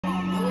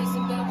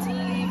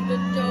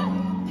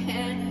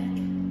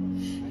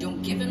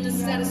given the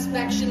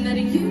satisfaction that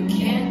you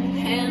can't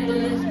handle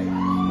it.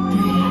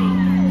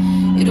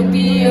 Breathe, it'll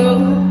be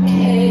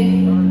okay.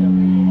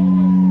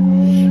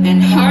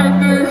 And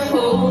harbor,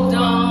 hold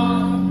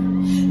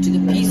on to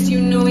the peace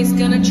you know he's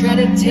gonna try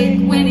to take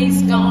when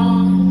he's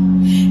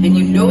gone. And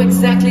you know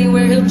exactly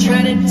where he'll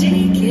try to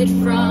take it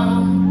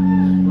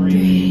from.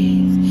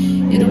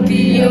 Breathe, it'll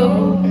be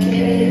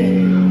okay.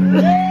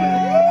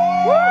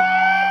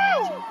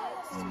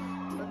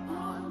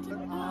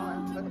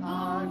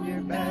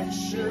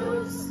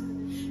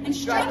 And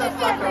strut the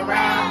fuck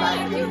around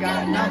like you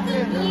got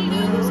nothing to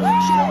lose. Show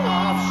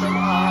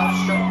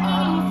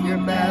off your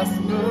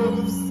best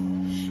moves.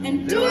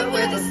 And do it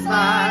with a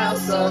smile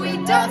so he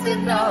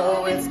doesn't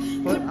know it's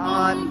put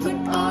on.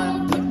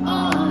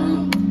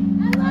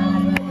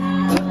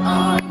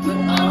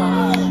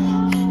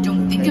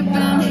 Don't think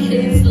about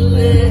his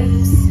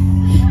lips,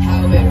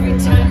 how every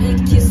time he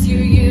kiss you,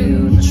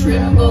 you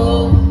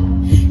tremble.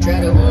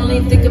 Try to only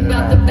think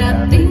about the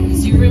bad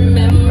things you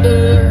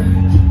remember.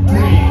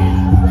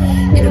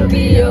 Breathe, it'll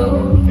be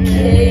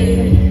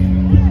okay.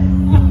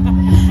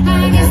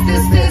 I guess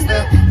this is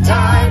the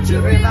time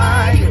to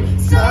remind you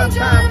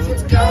sometimes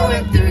what's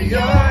going through your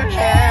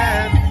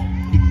head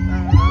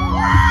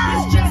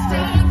is just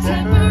a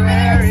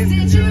temporary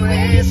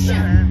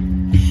situation,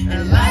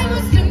 and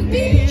life can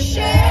be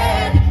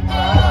shared.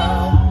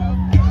 Oh,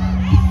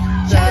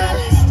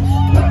 just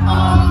put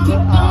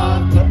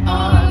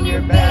on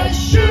your best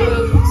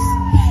shoes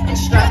and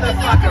strut the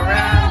fuck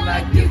around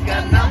like you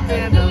got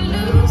nothing to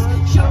lose.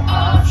 Show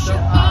off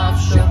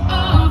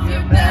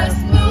your best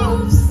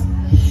moves.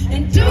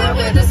 And do it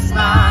with a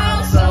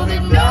smile so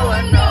that no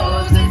one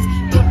knows it's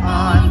put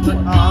on.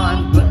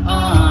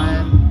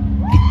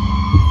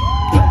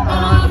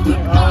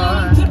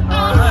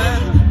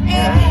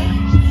 Yeah.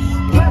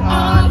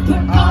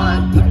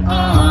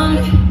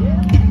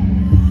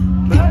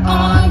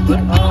 Put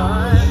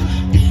on.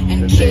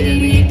 And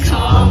kitty,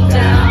 calm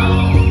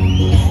down.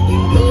 You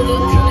know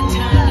there'll come a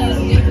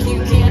time you think you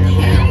can't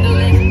handle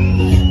it,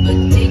 but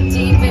dig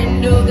deep and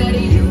know that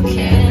you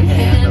can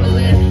handle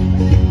it.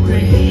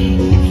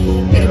 Breathe,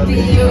 it'll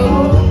be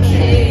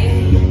okay.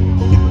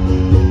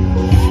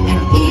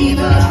 And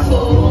even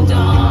hold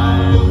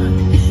on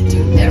to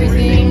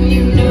everything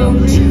you know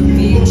to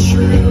be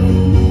true.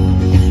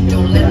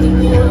 Don't let the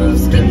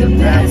wolves get the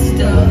best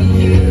of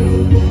you.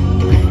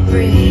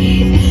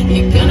 Breathe,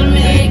 you're gonna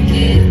make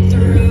it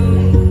through.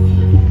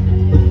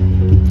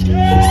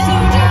 So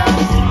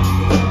just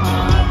put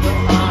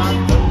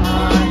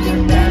on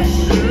your best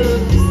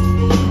shoes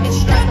and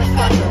strut the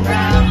fuck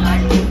around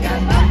like you got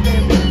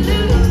nothing to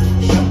lose.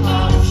 Show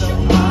off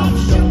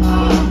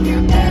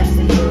your best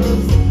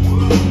moves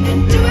and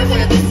do it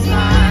with a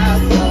smile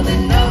so that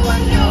no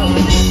one knows.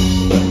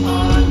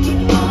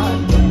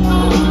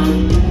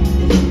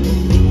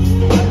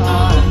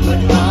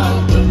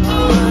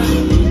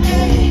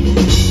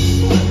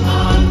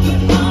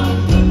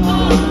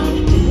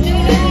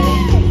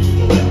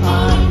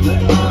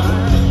 Put on.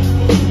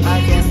 I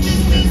guess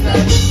this is the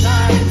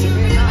time to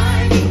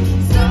remind you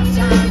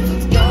sometimes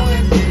what's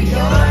going through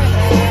your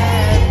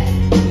head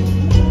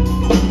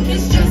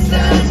is just a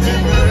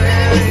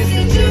temporary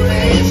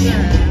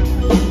situation,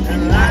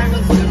 and life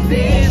is to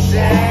be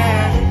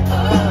shared. Oh,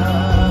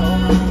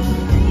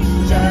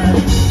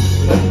 just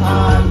put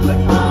on.